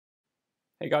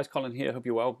Hey guys, Colin here, hope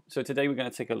you're well. So today we're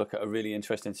going to take a look at a really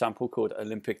interesting sample called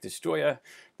Olympic Destroyer.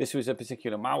 This was a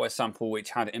particular malware sample which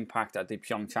had impact at the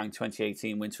Pyeongchang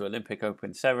 2018 Winter Olympic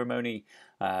Open ceremony.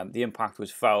 The impact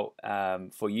was felt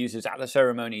for users at the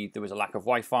ceremony. There was a lack of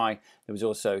Wi-Fi. There was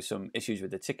also some issues with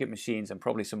the ticket machines and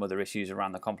probably some other issues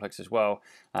around the complex as well.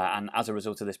 And as a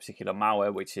result of this particular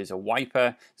malware, which is a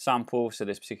Wiper sample, so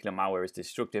this particular malware is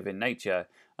destructive in nature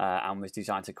and was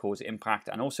designed to cause impact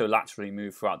and also laterally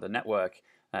move throughout the network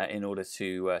in order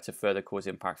to further cause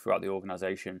impact throughout the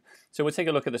organization. So we'll take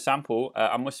a look at the sample.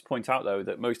 I must point out though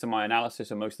that most of my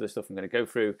analysis and most of the stuff I'm going to go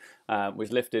through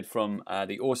was lifted from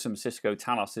the awesome Cisco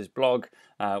Talos blog,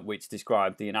 which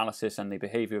described the analysis and the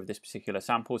behavior of this particular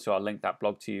sample. So I'll link that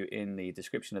blog to you in the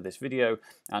description of this video,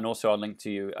 and also I'll link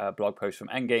to you a blog post from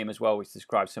Endgame as well, which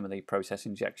describes some of the process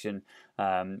injection,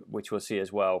 which we'll see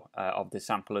as well of this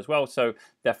sample as well. So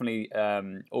definitely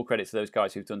all credit to those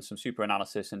guys who've done some super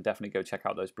analysis, and definitely go check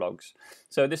out those blogs.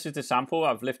 So this is the sample.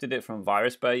 I've lifted it from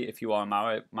VirusBay. If you are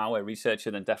a malware researcher,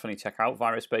 then definitely check out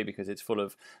VirusBay because it's full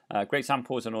of great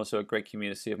samples and also a great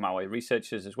community of malware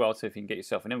researchers as well. So if you can get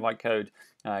yourself an invite code,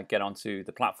 get onto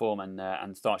the platform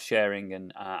and start sharing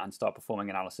and start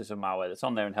performing analysis of malware that's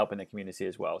on there and helping the community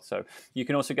as well. So you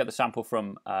can also get the sample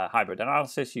from Hybrid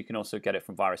Analysis. You can also get it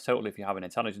from VirusTotal if you have an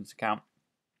intelligence account.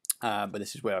 But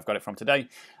this is where I've got it from today.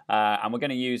 And we're going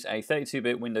to use a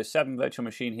 32-bit Windows 7 virtual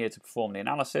machine here to perform the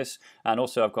analysis. And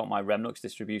also I've got my Remnux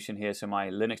distribution here, so my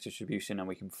Linux distribution, and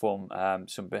we can perform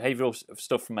some behavioral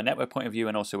stuff from a network point of view,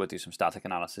 and also we'll do some static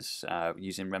analysis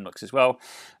using Remnux as well.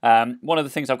 One of the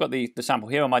things, I've got the sample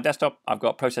here on my desktop. I've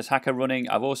got Process Hacker running.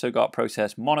 I've also got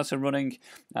Process Monitor running.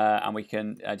 And we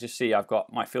can just see I've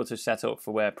got my filters set up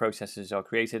for where processes are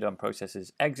created and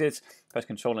processes exit. Press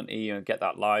Control and E and get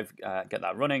that live, get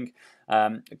that running.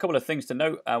 A couple of things to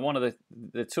note. One of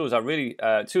the tools I really,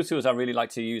 two tools I really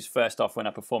like to use first off when I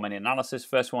perform any analysis.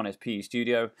 First one is PE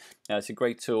Studio. It's a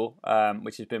great tool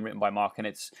which has been written by Mark, and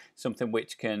it's something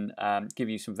which can give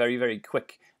you some very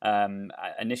quick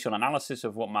initial analysis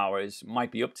of what malware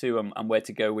might be up to and where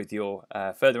to go with your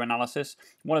further analysis.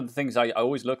 One of the things I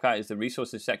always look at is the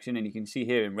resources section, and you can see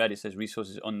here in red it says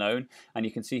resources unknown, and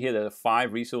you can see here there are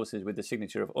 5 resources with the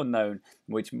signature of unknown,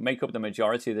 which make up the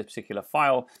majority of this particular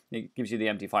file. It gives you the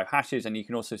MD5 hashes, and you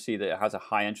can also see that it has a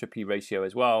high entropy ratio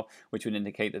as well, which would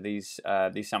indicate that these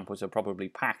samples are probably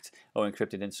packed or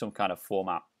encrypted in some kind of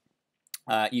format.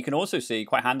 You can also see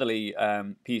quite handily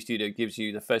PE Studio gives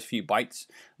you the first few bytes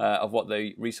of what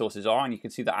the resources are, and you can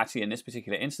see that actually in this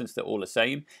particular instance they're all the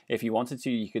same. If you wanted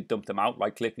to, you could dump them out,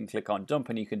 right click and click on dump,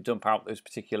 and you can dump out those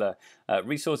particular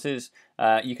resources.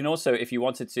 You can also, if you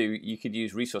wanted to, you could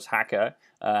use Resource Hacker,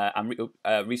 and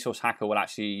Resource Hacker will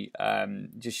actually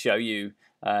just show you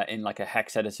in like a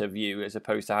hex editor view, as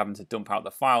opposed to having to dump out the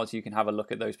files. You can have a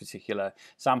look at those particular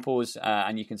samples,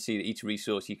 and you can see that each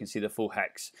resource, you can see the full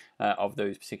hex of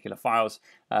those particular files,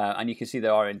 and you can see they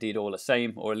are indeed all the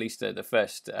same, or at least the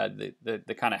first,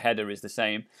 the kind of header is the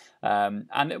same,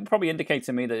 and it will probably indicate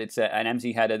to me that it's an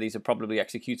MZ header. These are probably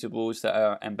executables that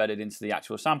are embedded into the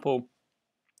actual sample.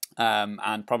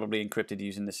 And probably encrypted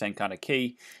using the same kind of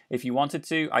key. If you wanted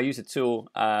to, I use a tool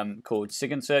called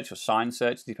Sign Search or Sign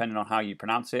Search, depending on how you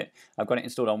pronounce it. I've got it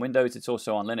installed on Windows. It's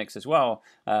also on Linux as well,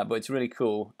 but it's really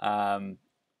cool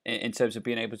in terms of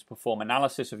being able to perform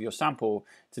analysis of your sample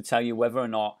to tell you whether or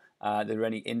not there are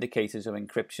any indicators of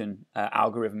encryption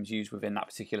algorithms used within that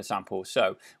particular sample.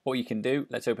 So what you can do,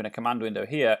 let's open a command window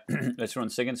here. Let's run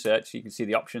Sign Search. You can see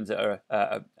the options that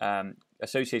are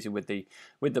associated with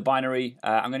the binary.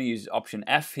 I'm going to use option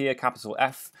F here, capital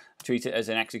F, treat it as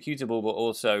an executable, but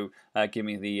also give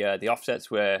me the offsets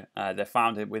where they're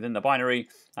found within the binary.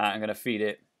 I'm going to feed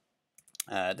it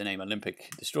the name Olympic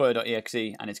Destroyer.exe,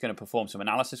 and it's going to perform some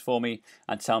analysis for me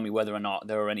and tell me whether or not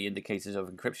there are any indicators of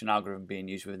encryption algorithm being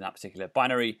used within that particular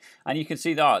binary. And you can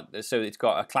see that, so it's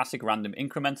got a classic random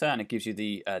incrementer, and it gives you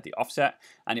the offset,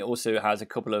 and it also has a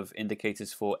couple of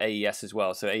indicators for AES as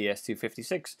well, so AES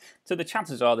 256. So the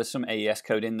chances are there's some AES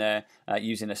code in there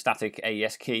using a static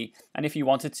AES key, and if you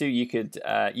wanted to, you could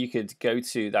go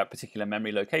to that particular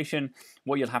memory location.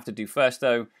 What you'll have to do first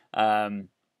though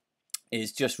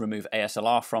is just remove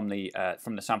ASLR from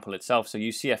the sample itself. So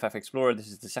use CFF Explorer. This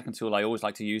is the second tool I always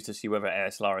like to use to see whether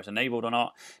ASLR is enabled or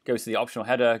not. Go to the optional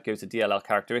header, go to DLL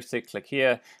characteristic, click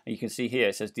here, and you can see here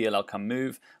it says DLL can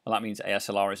move. Well, that means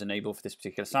ASLR is enabled for this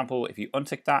particular sample. If you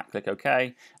untick that, click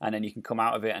OK, and then you can come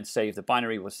out of it and save the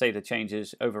binary. We'll save the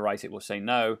changes, overwrite it, we'll say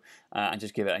no, and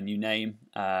just give it a new name,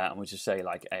 and we'll just say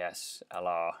like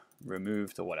ASLR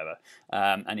removed or whatever,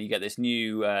 and you get this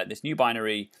new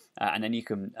binary, and then you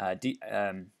can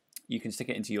you can stick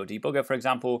it into your debugger, for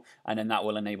example, and then that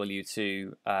will enable you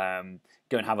to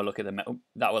go and have a look at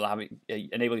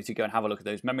enable you to go and have a look at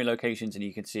those memory locations, and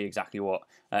you can see exactly what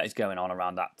is going on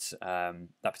around that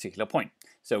that particular point.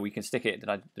 So we can stick it.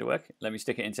 Did it work? Let me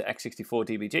stick it into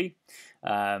x64dbg,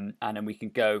 and then we can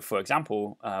go. For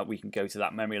example, we can go to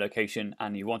that memory location,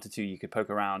 and you wanted to, you could poke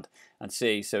around and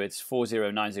see. So it's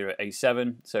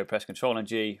 4090A7. So press Control and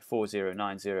G,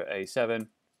 4090A7.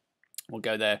 We'll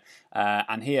go there,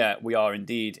 and here we are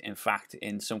indeed, in fact,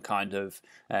 in some kind of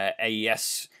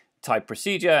AES type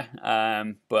procedure,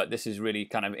 but this is really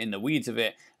kind of in the weeds of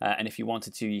it, and if you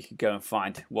wanted to, you could go and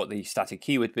find what the static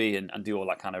key would be and do all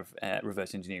that kind of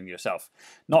reverse engineering yourself.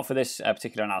 Not for this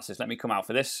particular analysis. Let me come out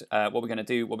for this. What we're going to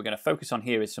do, what we're going to focus on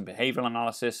here is some behavioral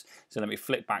analysis. So let me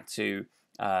flip back to,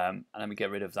 and let me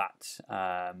get rid of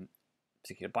that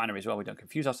particular binary as well. We don't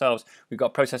confuse ourselves. We've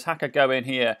got process hacker going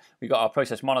here. We've got our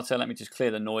process monitor. Let me just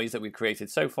clear the noise that we've created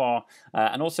so far.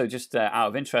 And also, just out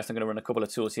of interest, I'm going to run a couple of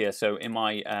tools here. So in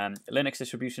my Linux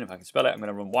distribution, if I can spell it, I'm going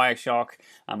to run Wireshark,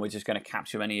 and we're just going to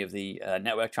capture any of the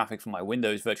network traffic from my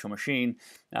Windows virtual machine.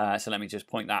 So let me just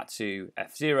point that to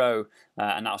F0,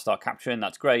 and that'll start capturing.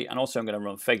 That's great. And also, I'm going to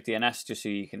run fake DNS just so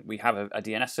we have a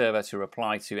DNS server to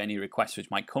reply to any requests which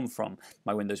might come from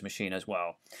my Windows machine as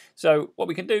well. So what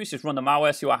we can do is just run the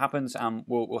malware, see what happens, and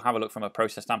we'll have a look from a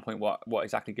process standpoint what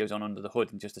exactly goes on under the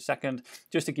hood in just a second,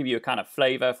 just to give you a kind of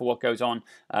flavor for what goes on.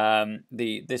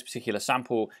 This particular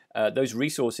sample, those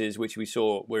resources which we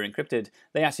saw were encrypted,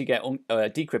 they actually get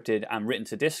decrypted and written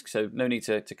to disk, so no need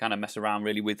to kind of mess around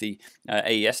really with the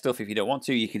AES stuff. If you don't want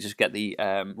to, you can just get the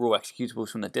raw executables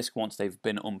from the disk once they've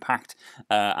been unpacked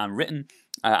and written.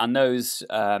 And those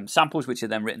samples, which are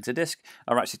then written to disk,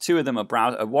 are actually two of them are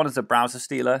browser. One is a browser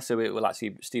stealer, so it will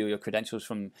actually steal your credentials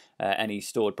from any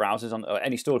stored browsers or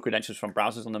any stored credentials from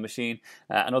browsers on the machine.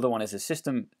 Another one is a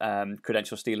system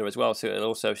credential stealer as well, so it'll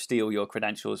also steal your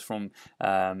credentials from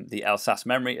the LSAS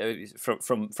memory,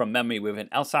 from memory within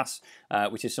LSAS,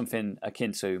 which is something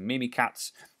akin to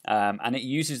Mimikatz. And it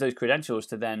uses those credentials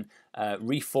to then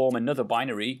reform another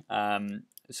binary.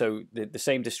 So the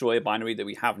same destroyer binary that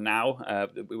we have now,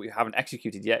 that we haven't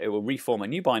executed yet, it will reform a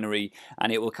new binary,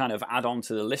 and it will kind of add on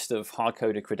to the list of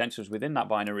hard-coded credentials within that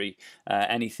binary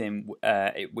anything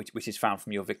which is found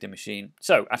from your victim machine.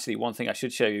 So actually, one thing I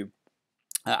should show you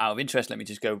out of interest, let me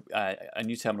just go a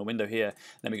new terminal window here.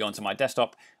 Let me go onto my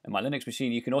desktop and my Linux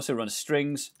machine. You can also run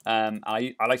strings.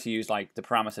 I like to use like the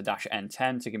parameter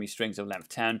 -n10 to give me strings of length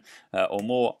 10 or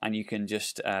more, and you can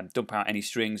just dump out any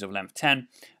strings of length 10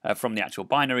 from the actual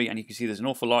binary, and you can see there's an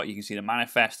awful lot. You can see the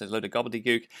manifest, there's a load of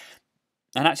gobbledygook.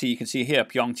 And actually, you can see here,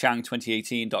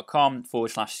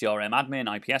 pyeongchang2018.com/CRM admin,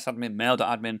 IPS admin,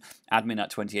 mail.admin, admin at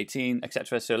 2018,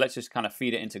 etc. So let's just kind of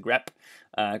feed it into grep,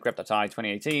 grep.i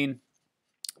 2018.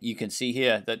 You can see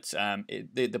here that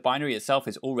the binary itself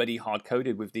is already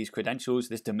hard-coded with these credentials,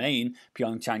 this domain,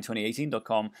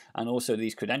 pyeongchang2018.com, and also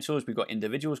these credentials. We've got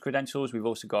individuals credentials. We've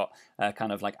also got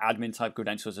kind of like admin-type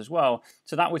credentials as well.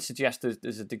 So that would suggest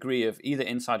there's a degree of either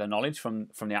insider knowledge from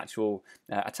the actual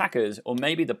attackers, or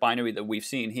maybe the binary that we've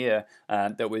seen here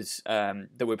that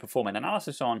we're performing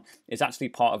analysis on is actually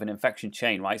part of an infection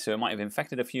chain, right? So it might have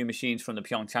infected a few machines from the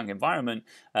Pyeongchang environment,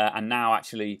 and now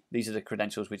actually these are the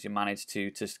credentials which it managed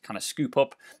to kind of scoop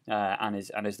up and is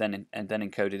then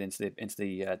encoded into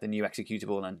the new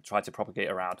executable and try to propagate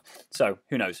around. So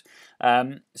who knows?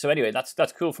 So anyway,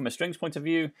 that's cool from a strings point of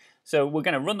view. So we're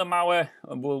going to run the malware,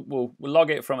 and we'll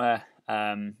log it from a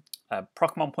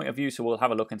Procmon point of view, so we'll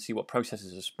have a look and see what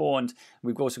processes are spawned.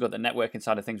 We've also got the networking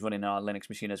side of things running in our Linux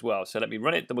machine as well. So let me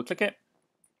run it, double click it.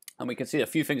 And we can see a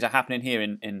few things are happening here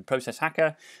in Process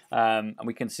Hacker. And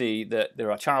we can see that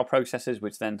there are child processes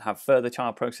which then have further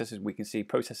child processes. We can see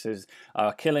processes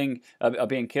are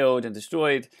being killed and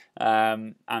destroyed.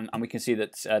 And we can see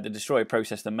that the destroyer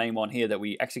process, the main one here that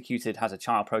we executed, has a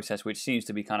child process which seems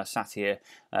to be kind of sat here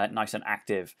nice and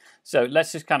active. So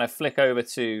let's just kind of flick over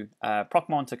to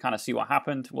Procmon to kind of see what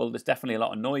happened. Well, there's definitely a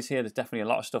lot of noise here. There's definitely a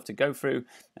lot of stuff to go through,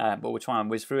 but we'll try and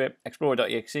whiz through it.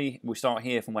 Explorer.exe, we'll start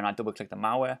here from when I double click the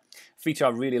malware. Feature I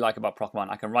really like about Procmon,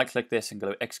 I can right click this and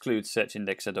go exclude search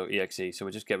indexer.exe, so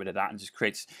we'll just get rid of that and just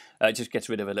gets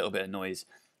rid of a little bit of noise.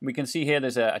 We can see here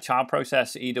there's a child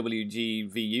process,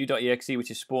 ewgvu.exe,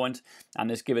 which is spawned, and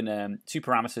there's given two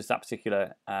parameters, that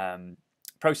particular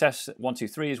process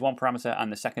 123 is one parameter,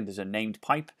 and the second is a named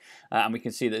pipe. And we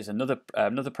can see there's another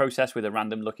process with a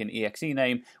random looking exe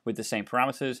name with the same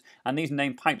parameters. And these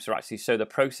named pipes are actually so the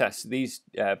process, these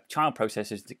child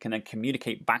processes can then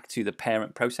communicate back to the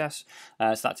parent process.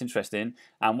 So that's interesting.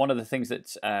 And one of the things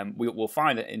that we'll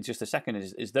find in just a second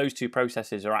is those two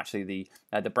processes are actually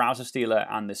the browser stealer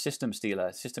and the system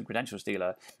stealer, system credential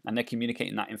stealer, and they're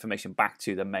communicating that information back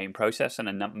to the main process, and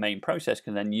then that main process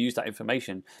can then use that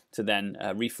information to then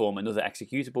reform another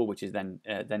executable, which is then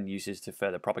uses to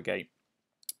further propagate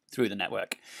through the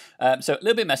network. So a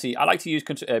little bit messy. I like to use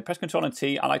press Control and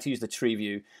T. I like to use the tree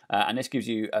view, and this gives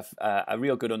you a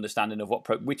real good understanding of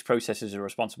which processes are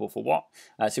responsible for what.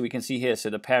 So we can see here, so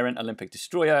the parent Olympic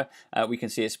Destroyer, we can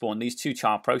see it spawn these two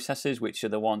child processes, which are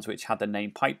the ones which had the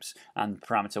name pipes and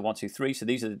parameter 123. So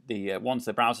these are the one's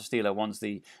the browser stealer, one's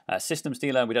the system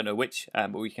stealer. We don't know which,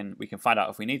 but we can find out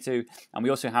if we need to. And we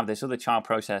also have this other child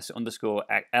process underscore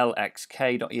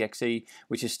lxk.exe,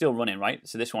 which is still running, right?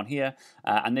 So this one here,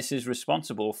 and this is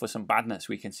responsible for some badness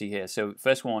we can see here. So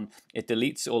first one, it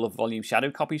deletes all of volume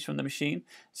shadow copies from the machine.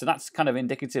 So that's kind of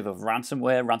indicative of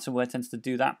ransomware. Ransomware tends to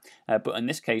do that. But in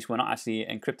this case, we're not actually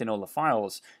encrypting all the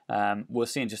files. We'll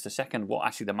see in just a second what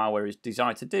actually the malware is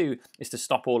designed to do is to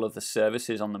stop all of the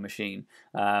services on the machine.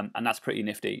 And that's pretty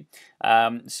nifty.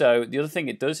 So the other thing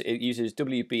it does, it uses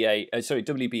WB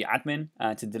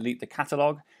admin to delete the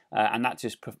catalog. And that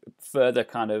just further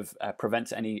kind of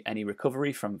prevents any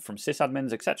recovery from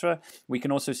sysadmins, etc. We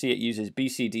can also see it uses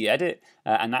BCD edit,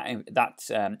 and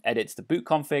that edits the boot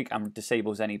config and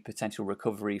disables any potential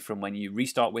recovery from when you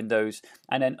restart Windows.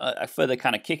 And then a further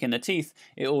kind of kick in the teeth,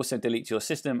 it also deletes your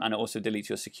system and it also deletes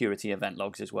your security event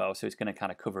logs as well. So it's going to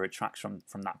kind of cover its tracks from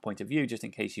that point of view, just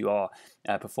in case you are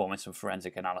performing some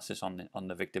forensic analysis on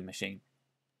the victim machine.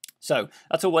 So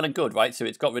that's all well and good, right? So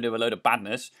it's got rid of a load of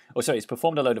badness, or sorry, it's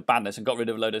performed a load of badness and got rid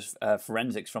of a load of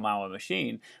forensics from our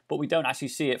machine, but we don't actually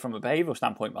see it from a behavioral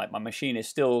standpoint. Like my machine is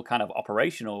still kind of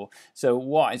operational. So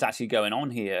what is actually going on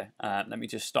here? Let me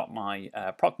just stop my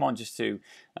procmon just to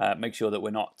make sure that we're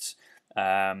not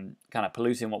kind of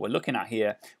polluting what we're looking at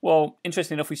here. Well,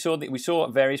 interesting enough, we saw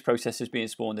various processes being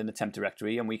spawned in the temp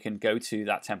directory, and we can go to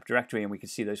that temp directory and we can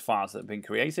see those files that have been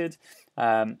created,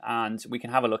 and we can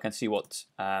have a look and see what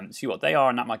they are,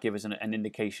 and that might give us an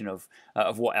indication of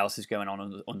what else is going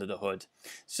on under the hood.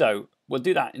 So we'll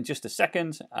do that in just a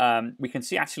second. We can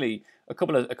see actually a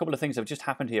couple of things have just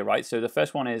happened here, right? So the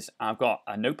first one is I've got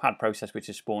a notepad process which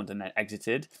is spawned and then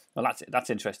exited. Well, that's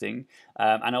interesting.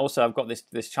 And also I've got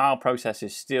this child process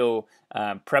is still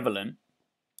prevalent.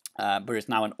 But it's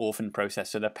now an orphan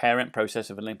process. So the parent process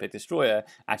of Olympic Destroyer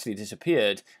actually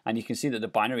disappeared, and you can see that the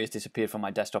binary has disappeared from my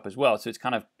desktop as well. So it's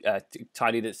kind of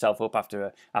tidied itself up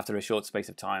after a short space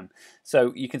of time.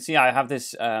 So you can see I have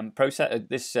this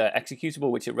executable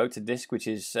which it wrote to disk, which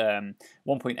is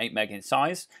 1.8 meg in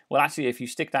size. Well, actually, if you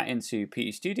stick that into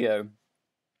PE Studio,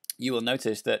 you will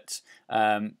notice that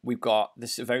we've got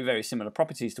this very, very similar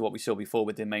properties to what we saw before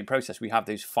with the main process. We have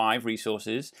those 5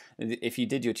 resources. If you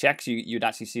did your checks, you'd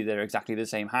actually see they're exactly the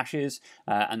same hashes,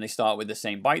 and they start with the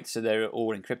same bytes, so they're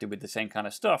all encrypted with the same kind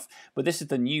of stuff. But this is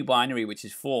the new binary which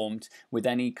is formed with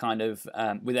any kind of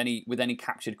with any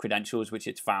captured credentials which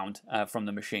it's found from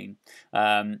the machine.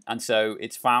 And so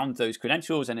it's found those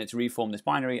credentials and it's reformed this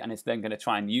binary, and it's then going to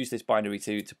try and use this binary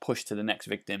to push to the next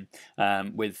victim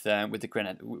with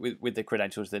the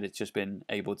credentials that it's just been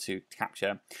able to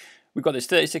capture. We've got this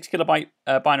 36 kilobyte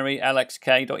binary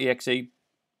lxk.exe.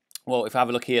 Well, if I have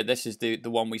a look here, this is the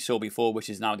one we saw before, which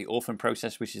is now the orphan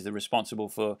process, which is responsible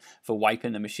for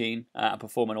wiping the machine and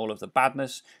performing all of the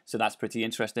badness. So that's pretty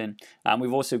interesting. And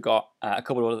we've also got a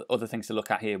couple of other things to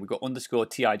look at here. We've got underscore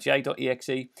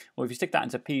tij.exe. Well, if you stick that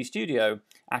into PE Studio,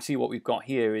 actually what we've got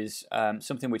here is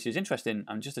something which is interesting.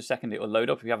 And just a second, it will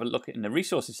load up. If you have a look in the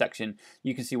resources section,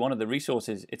 you can see one of the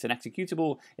resources. It's an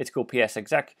executable. It's called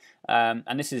psexec.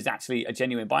 And this is actually a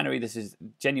genuine binary. This is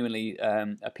genuinely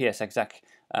a psexec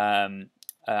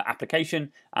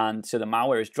application, and so the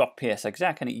malware has dropped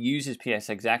psexec, and it uses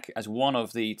psexec as one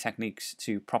of the techniques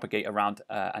to propagate around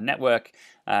a network,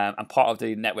 and part of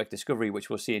the network discovery, which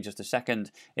we'll see in just a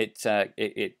second. It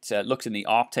looks in the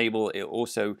ARP table. It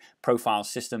also profiles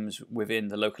systems within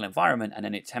the local environment, and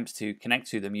then it attempts to connect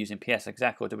to them using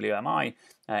psexec or WMI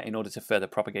in order to further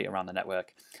propagate around the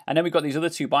network. And then we've got these other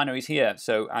 2 binaries here.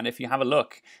 So, and if you have a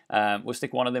look, we'll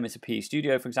stick one of them into PE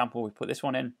Studio, for example. We put this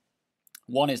one in.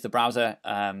 One is the browser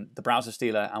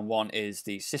stealer, and one is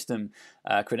the system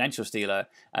credential stealer,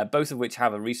 both of which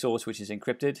have a resource which is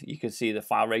encrypted. You can see the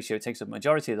file ratio takes up the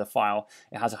majority of the file.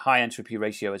 It has a high entropy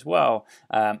ratio as well,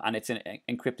 and it's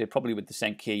encrypted probably with the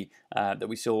same key that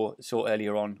we saw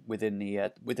earlier on within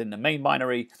the main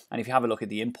binary. And if you have a look at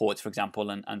the imports, for example,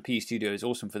 and PE Studio is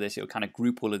awesome for this. It will kind of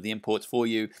group all of the imports for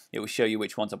you. It will show you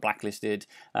which ones are blacklisted,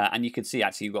 and you can see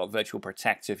actually you've got virtual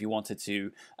protect. So if you wanted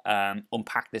to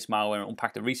unpack this malware and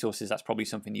unpack the resources, that's probably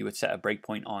something you would set a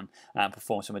breakpoint on and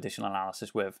perform some additional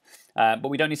analysis with. But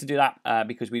we don't need to do that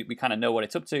because we kind of know what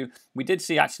it's up to. We did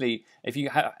see actually, if you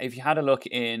had a look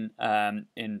in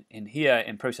here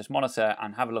in process monitor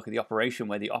and have a look at the operation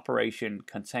where the operation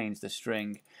contains the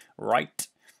string write.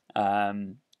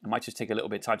 I might just take a little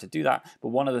bit of time to do that, but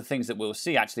one of the things that we'll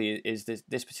see actually is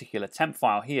this particular temp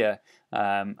file here,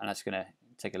 and that's going to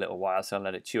take a little while, so I'll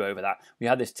let it chew over that. We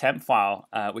had this temp file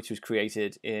which was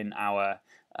created in our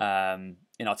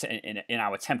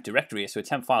temp directory. So a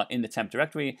temp file in the temp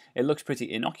directory. It looks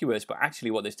pretty innocuous, but actually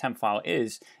what this temp file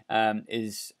is a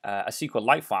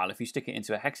SQLite file. If you stick it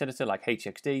into a hex editor like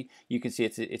HXD, you can see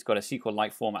it's got a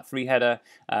SQLite format 3 header.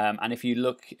 And if you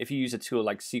use a tool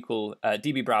like SQL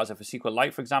DB browser for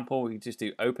SQLite, for example, we can just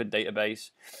do open database,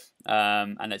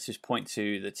 and let's just point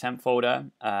to the temp folder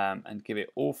and give it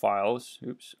all files.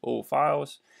 Oops, all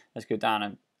files. Let's go down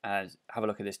and have a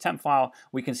look at this temp file.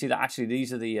 We can see that actually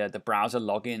these are the browser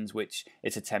logins which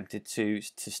it's attempted to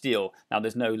steal. Now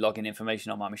there's no login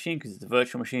information on my machine because it's a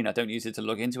virtual machine. I don't use it to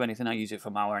log into anything. I use it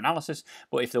for malware analysis.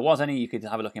 But if there was any, you could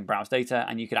have a look in browse data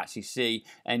and you could actually see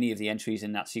any of the entries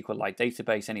in that SQLite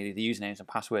database, any of the usernames and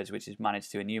passwords which is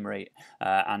managed to enumerate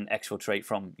and exfiltrate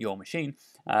from your machine.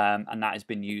 And that has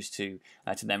been used to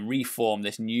then reform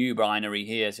this new binary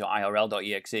here, so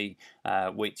IRL.exe,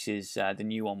 which is the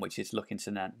new one, which is looking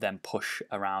to then push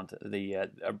around the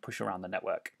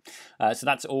network. So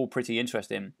that's all pretty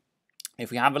interesting. If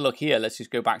we have a look here, let's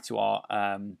just go back to our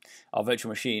virtual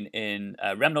machine in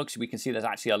Remnux. We can see there's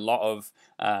actually a lot of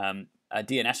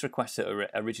DNS requests that are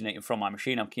originating from my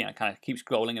machine. I kind of keep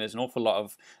scrolling, and there's an awful lot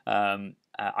of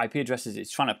IP addresses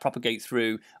it's trying to propagate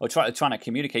through, or trying to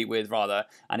communicate with, rather.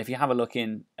 And if you have a look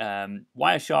in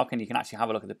Wireshark, and you can actually have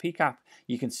a look at the PCAP,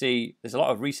 you can see there's a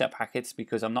lot of reset packets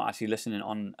because I'm not actually listening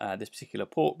on this particular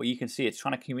port, but you can see it's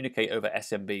trying to communicate over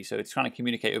SMB. So it's trying to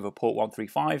communicate over port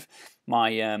 135.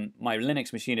 My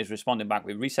Linux machine is responding back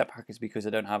with reset packets because I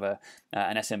don't have an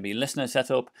SMB listener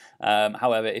set up.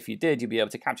 However, if you did, you'd be able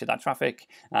to capture that traffic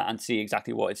and see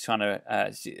exactly what it's trying to,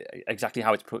 exactly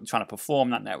how it's trying to perform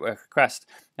that network request.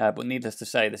 But needless to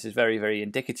say, this is very, very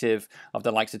indicative of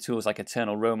the likes of tools like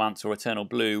Eternal Romance or Eternal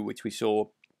Blue, which we saw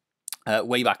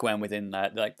way back when within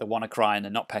like the WannaCry and the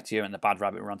NotPetya and the Bad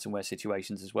Rabbit ransomware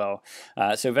situations as well.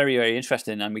 So very, very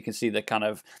interesting, and we can see the kind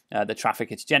of the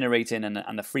traffic it's generating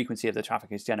and the frequency of the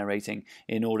traffic it's generating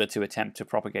in order to attempt to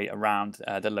propagate around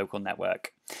the local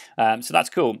network. So that's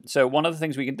cool. So one of the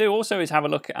things we can do also is have a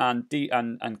look and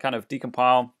kind of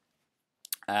decompile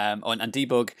and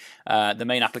debug the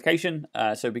main application.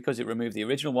 So because it removed the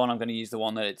original one, I'm going to use the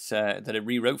one that it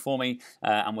rewrote for me,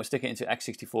 and we'll stick it into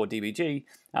x64dbg.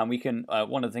 And we can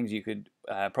one of the things you could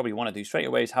probably want to do straight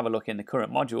away is have a look in the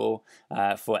current module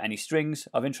for any strings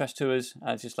of interest to us.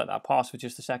 Just let that pass for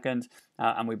just a second,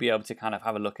 and we'll be able to kind of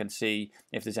have a look and see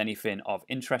if there's anything of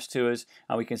interest to us.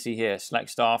 And we can see here select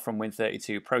star from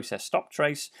Win32 process stop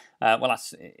trace. Well,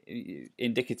 that's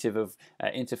indicative of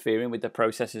interfering with the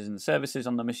processes and services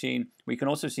on the machine. We can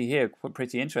also see here,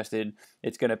 pretty interesting,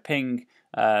 it's going to ping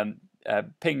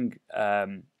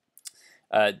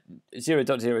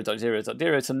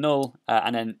 0.0.0.0 to null,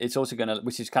 and then it's also going to,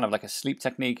 which is kind of like a sleep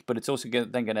technique, but it's also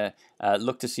then going to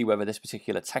look to see whether this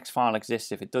particular text file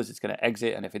exists. If it does, it's going to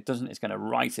exit, and if it doesn't, it's going to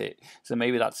write it. So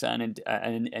maybe that's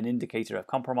an indicator of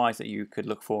compromise that you could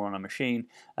look for on a machine,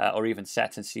 or even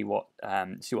set and see what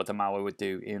the malware would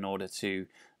do in order to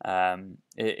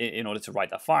write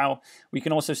that file. We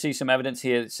can also see some evidence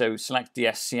here. So select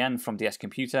DSCN from DS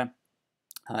Computer.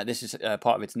 This is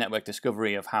part of its network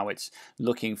discovery of how it's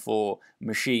looking for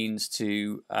machines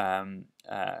to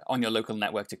on your local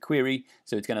network to query.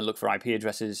 So it's going to look for IP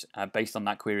addresses based on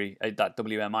that query, that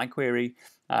WMI query.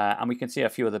 And we can see a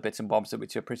few other bits and bobs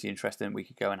which are pretty interesting. We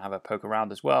could go and have a poke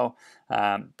around as well.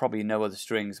 Probably no other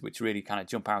strings which really kind of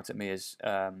jump out at me as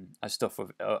stuff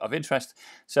of interest.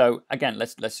 So again,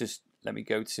 let me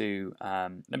go to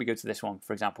this one,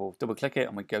 for example. Double click it,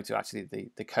 and we go to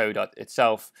actually the code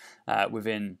itself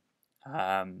within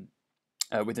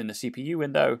the CPU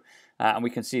window, and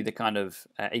we can see the kind of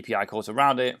API calls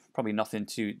around it. Probably nothing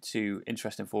too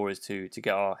interesting for us to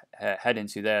get our head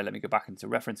into there. Let me go back into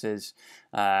references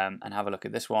and have a look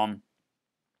at this one.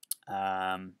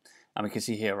 And we can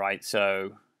see here, right?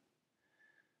 So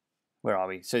where are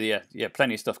we? So yeah,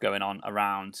 plenty of stuff going on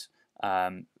around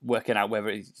working out whether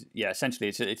it's, essentially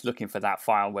it's looking for that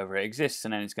file, whether it exists,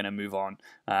 and then it's going to move on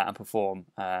and perform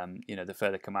the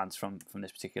further commands from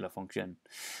this particular function.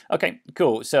 Okay,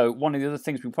 cool. So one of the other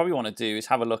things we probably want to do is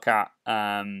have a look at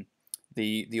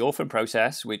the orphan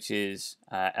process, which is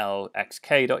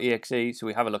lxk.exe. So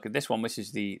we have a look at this one, which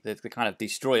is the kind of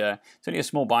destroyer. It's only a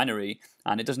small binary,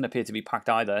 and it doesn't appear to be packed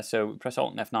either. So press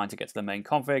Alt and F9 to get to the main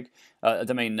config,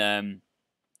 the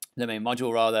main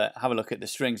module rather. Have a look at the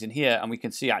strings in here, and we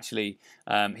can see actually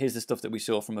here's the stuff that we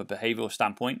saw from a behavioral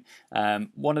standpoint.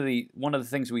 One of the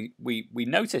things we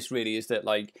noticed really is that,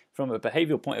 like, from a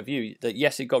behavioral point of view, that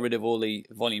yes, it got rid of all the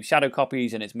volume shadow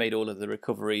copies, and it's made all of the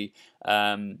recovery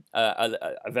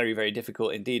very, very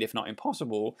difficult indeed, if not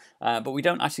impossible. But we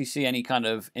don't actually see any kind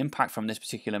of impact from this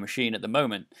particular machine at the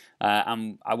moment,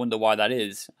 and I wonder why that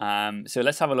is. So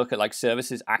let's have a look at, like,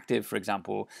 services active, for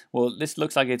example. Well, this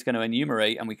looks like it's going to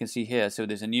enumerate, and we can see here, so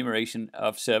there's enumeration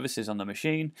of services on the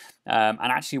machine, and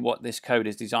actually what this code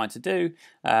is designed to do,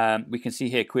 we can see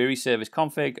here query service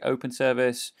config, open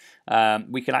service.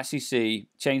 We can actually see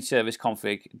change service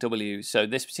config W. So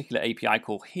this particular API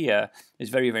call here is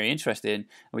very, very interesting.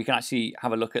 We can actually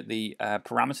have a look at the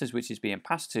parameters which is being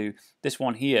passed to this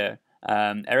one here.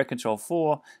 Error control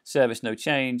 4, service no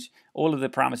change. All of the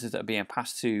parameters that are being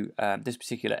passed to this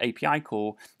particular API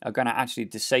call are going to actually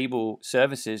disable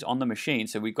services on the machine.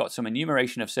 So we've got some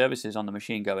enumeration of services on the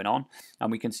machine going on,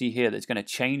 and we can see here that it's going to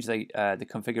change the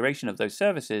configuration of those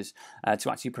services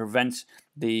to actually prevent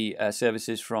the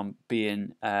services from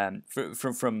being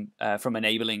from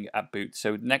enabling at boot.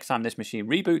 So next time this machine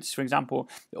reboots, for example,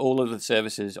 all of the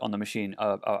services on the machine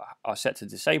are set to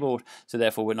disabled. So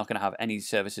therefore, we're not going to have any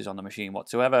services on the machine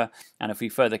whatsoever. And if we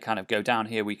further kind of go down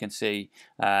here, we can see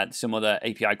some other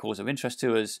API calls of interest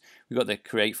to us. We've got the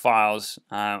create files,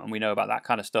 and we know about that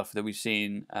kind of stuff that we've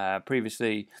seen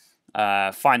previously.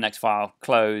 Find next file,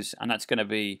 close, and that's going to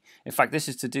be, in fact, this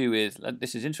is to do with,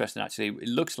 this is interesting actually. It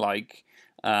looks like,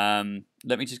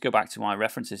 let me just go back to my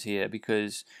references here,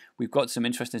 because we've got some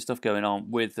interesting stuff going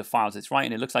on with the files it's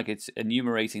writing. It looks like it's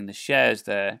enumerating the shares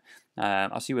there.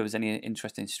 I'll see whether there's any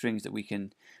interesting strings that we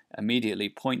can immediately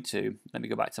point to. Let me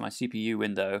go back to my CPU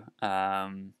window.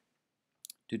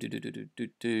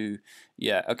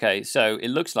 Yeah, okay, so it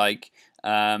looks like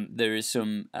there is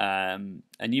some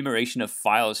enumeration of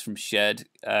files from shared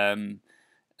from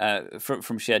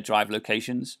shared drive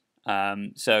locations.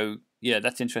 So yeah,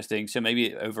 that's interesting. So maybe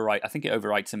it overwrite. I think it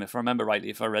overwrites them. If I remember rightly,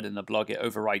 if I read in the blog, it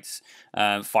overwrites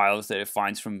files that it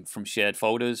finds from shared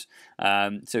folders.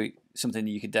 So something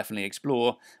you could definitely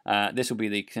explore. This will be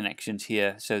the connections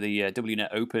here. So the WNet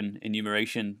open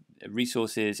enumeration,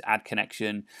 resources, add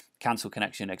connection, cancel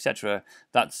connection, etc.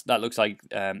 That looks like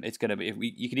it's going to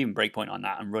be. You could even breakpoint on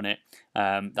that and run it.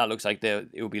 That looks like it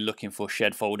will be looking for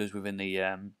shared folders within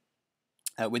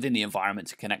the environment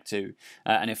to connect to.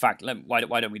 And in fact, why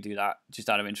don't we do that just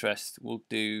out of interest? We'll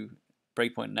do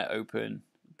breakpoint net open,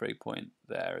 breakpoint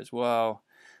there as well.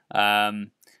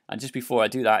 And just before I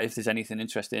do that, if there's anything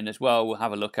interesting as well, we'll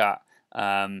have a look at.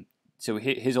 So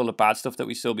here's all the bad stuff that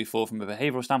we saw before from a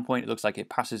behavioral standpoint. It looks like it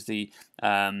passes the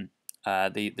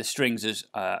strings as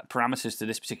parameters to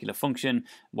this particular function,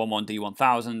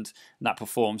 11d1000, and that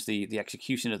performs the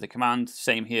execution of the command.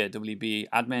 Same here, wb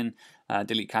admin,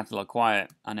 delete catalog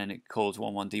quiet, and then it calls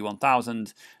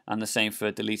 11d1000, and the same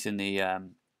for deleting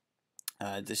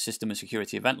the system and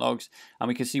security event logs. And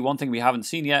we can see one thing we haven't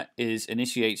seen yet is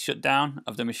initiate shutdown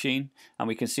of the machine, and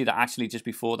we can see that actually just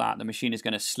before that the machine is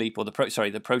going to sleep, or the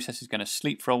process is going to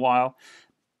sleep for a while.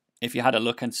 If you had a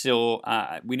look and saw,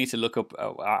 we need to look up,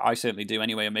 I certainly do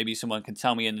anyway, or maybe someone can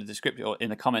tell me in the description or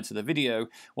in the comments of the video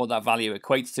what that value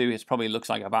equates to. It probably looks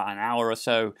like about an hour or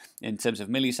so in terms of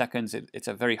milliseconds. It's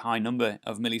a very high number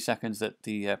of milliseconds that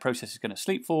the process is going to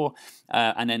sleep for,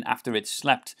 and then after it's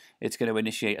slept, it's going to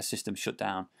initiate a system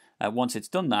shutdown. Once it's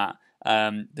done that,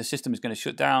 the system is going to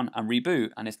shut down and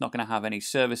reboot, and it's not going to have any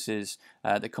services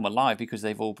that come alive because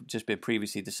they've all just been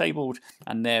previously disabled,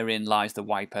 and therein lies the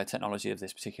Wiper technology of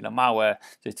this particular malware.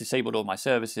 So it's disabled all my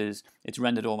services, it's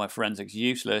rendered all my forensics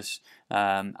useless,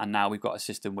 and now we've got a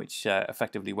system which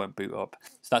effectively won't boot up.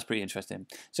 So that's pretty interesting.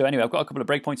 So anyway, I've got a couple of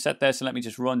breakpoints set there, so let me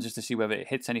just run just to see whether it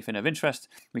hits anything of interest.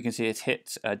 We can see it's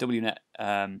hit WNet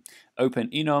open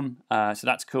enum, so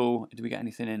that's cool. Do we get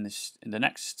anything in the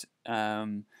next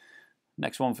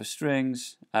one for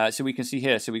strings? So we can see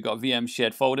here, so we've got VM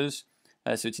shared folders,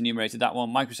 so it's enumerated that one,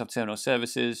 Microsoft Terminal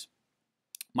Services,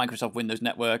 Microsoft Windows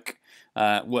Network,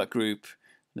 work group,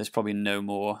 there's probably no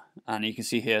more, and you can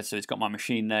see here, so it's got my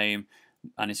machine name,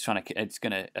 and it's going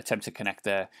to attempt to connect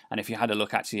there. And if you had a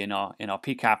look actually in our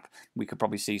PCAP, we could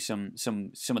probably see some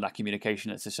of that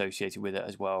communication that's associated with it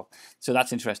as well. So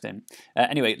that's interesting.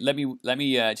 Anyway, let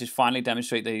me just finally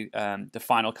demonstrate the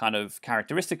final kind of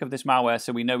characteristic of this malware.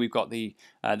 So we know we've got the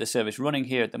service running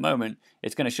here at the moment.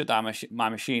 It's going to shut down my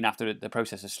machine after the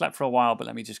process has slept for a while. But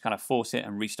let me just kind of force it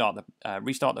and restart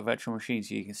the virtual machine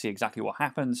so you can see exactly what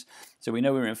happens. So we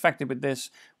know we were infected with this.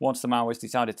 Once the malware's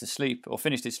decided to sleep or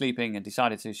finished its sleeping and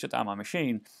decided to shut down my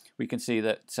machine, we can see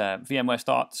that VMware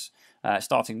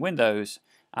starting Windows,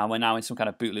 and we're now in some kind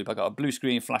of boot loop. I got a blue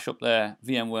screen flash up there.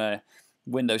 VMware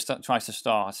Windows tries to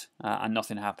start and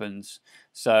nothing happens.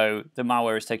 So the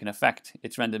malware has taken effect.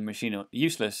 It's rendered the machine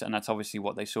useless, and that's obviously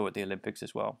what they saw at the Olympics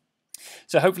as well.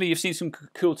 So hopefully you've seen some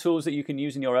cool tools that you can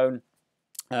use in your own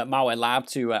malware lab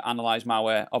to analyze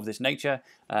malware of this nature.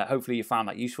 Hopefully you found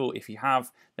that useful. If you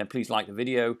have, then please like the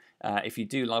video. If you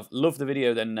do love the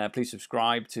video, then please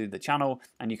subscribe to the channel,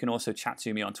 and you can also chat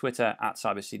to me on Twitter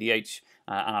 @CyberCDH,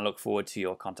 and I look forward to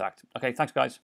your contact. Okay, thanks guys.